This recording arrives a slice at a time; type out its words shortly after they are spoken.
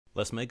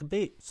Let's make a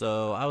beat.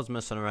 So I was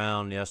messing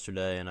around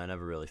yesterday and I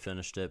never really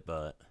finished it,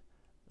 but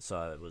so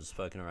I was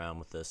fucking around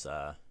with this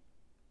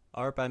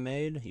ARP I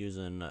made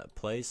using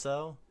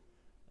PlayCell,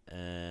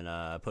 and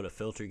I put a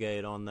filter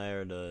gate on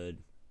there to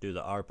do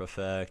the ARP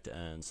effect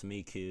and some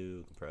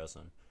EQ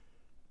compressing,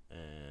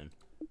 and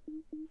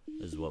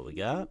this is what we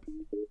got.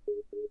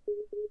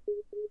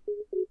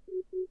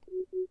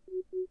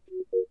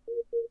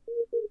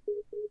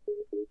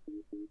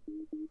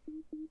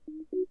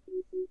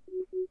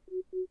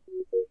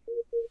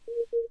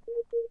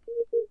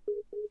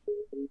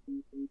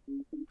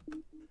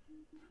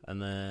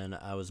 And then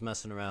I was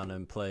messing around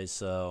in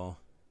PlayCell,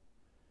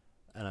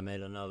 and I made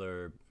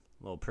another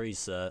little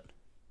preset.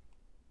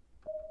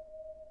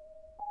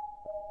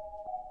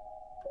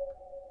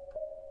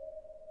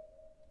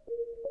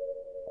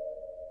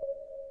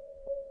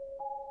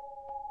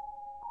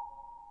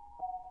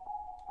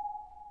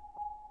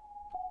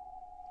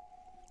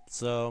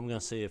 So I'm gonna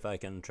see if I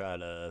can try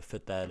to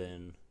fit that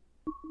in.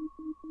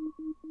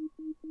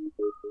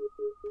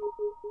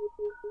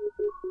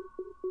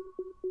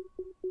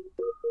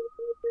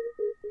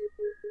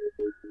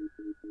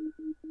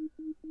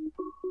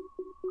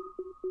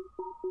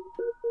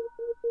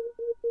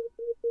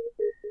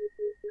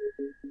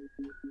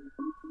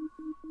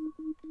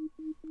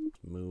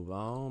 Move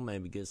on,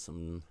 maybe get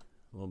some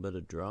little bit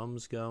of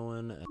drums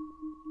going.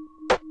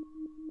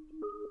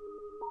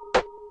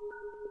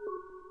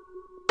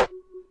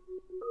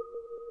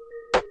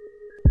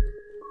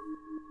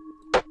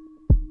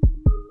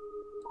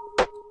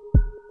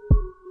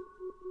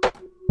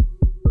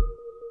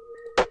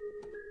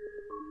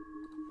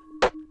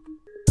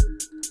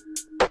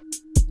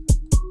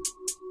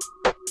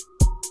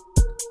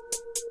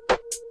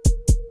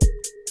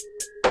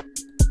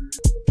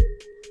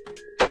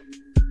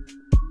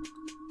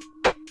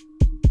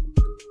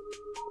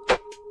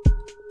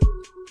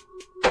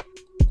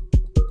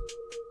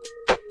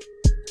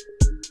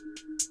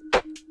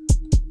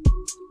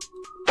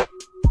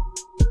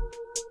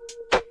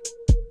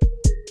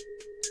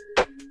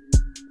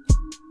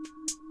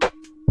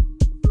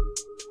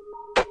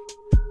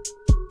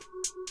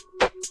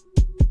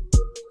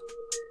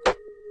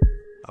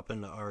 Up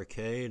in the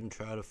arcade and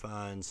try to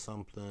find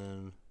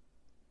something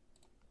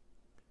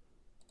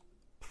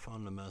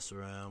fun to mess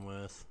around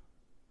with.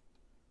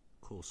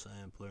 Cool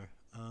sampler.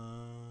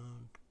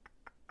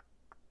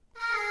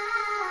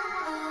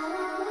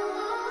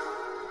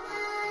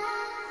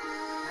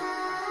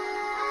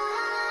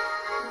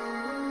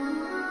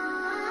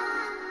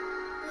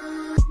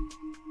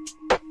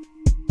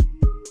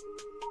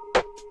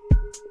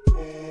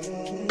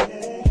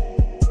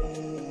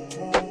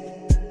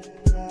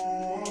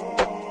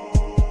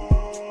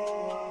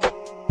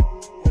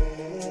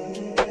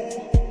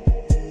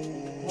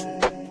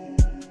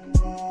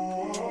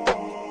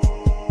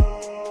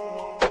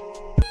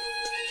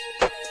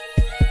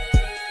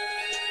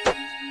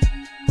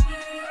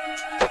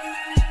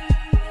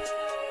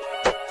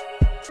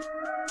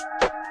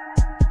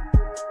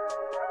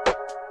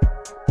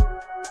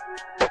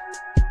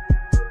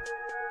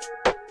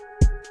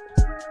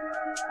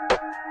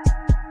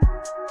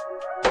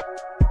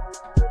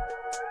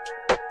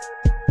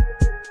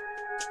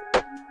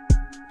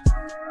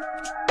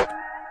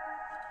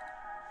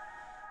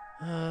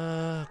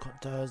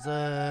 Quantize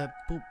that.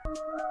 Boop.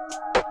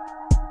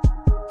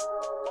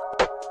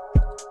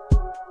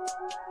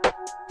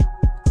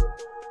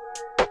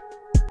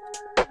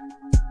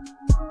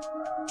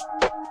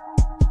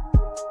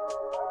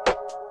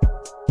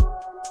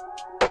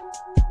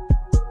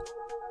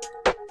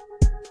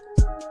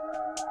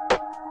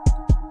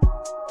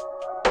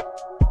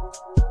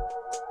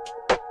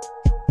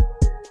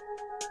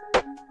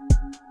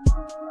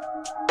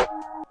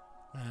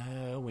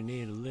 We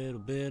need a little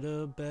bit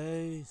of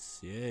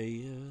bass,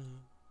 yeah.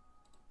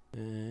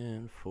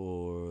 And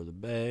for the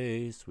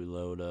bass, we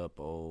load up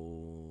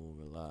old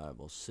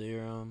reliable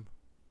Serum.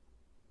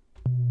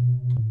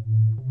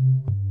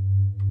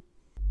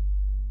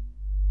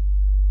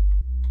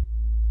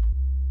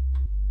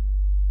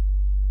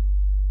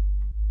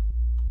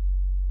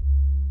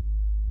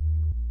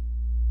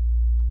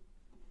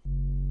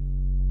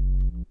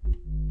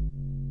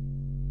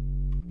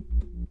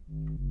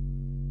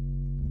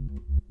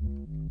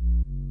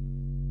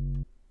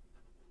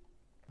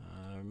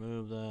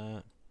 Remove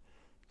that.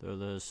 Throw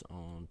this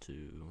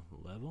onto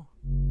level.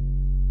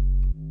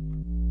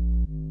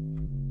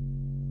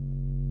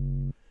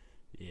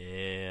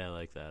 Yeah, I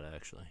like that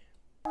actually.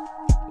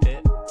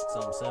 Yeah,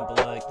 something simple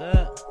like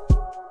that.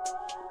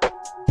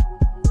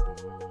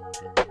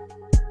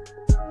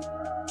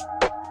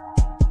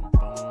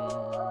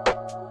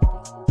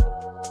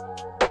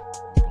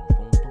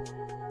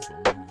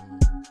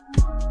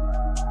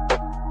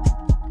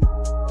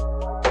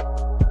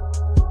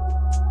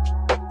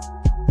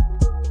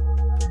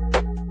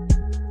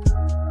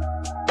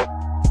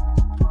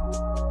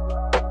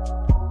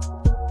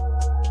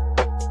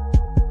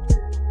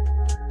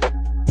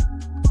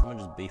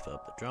 Beef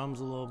up the drums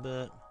a little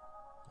bit,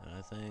 and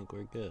I think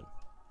we're good.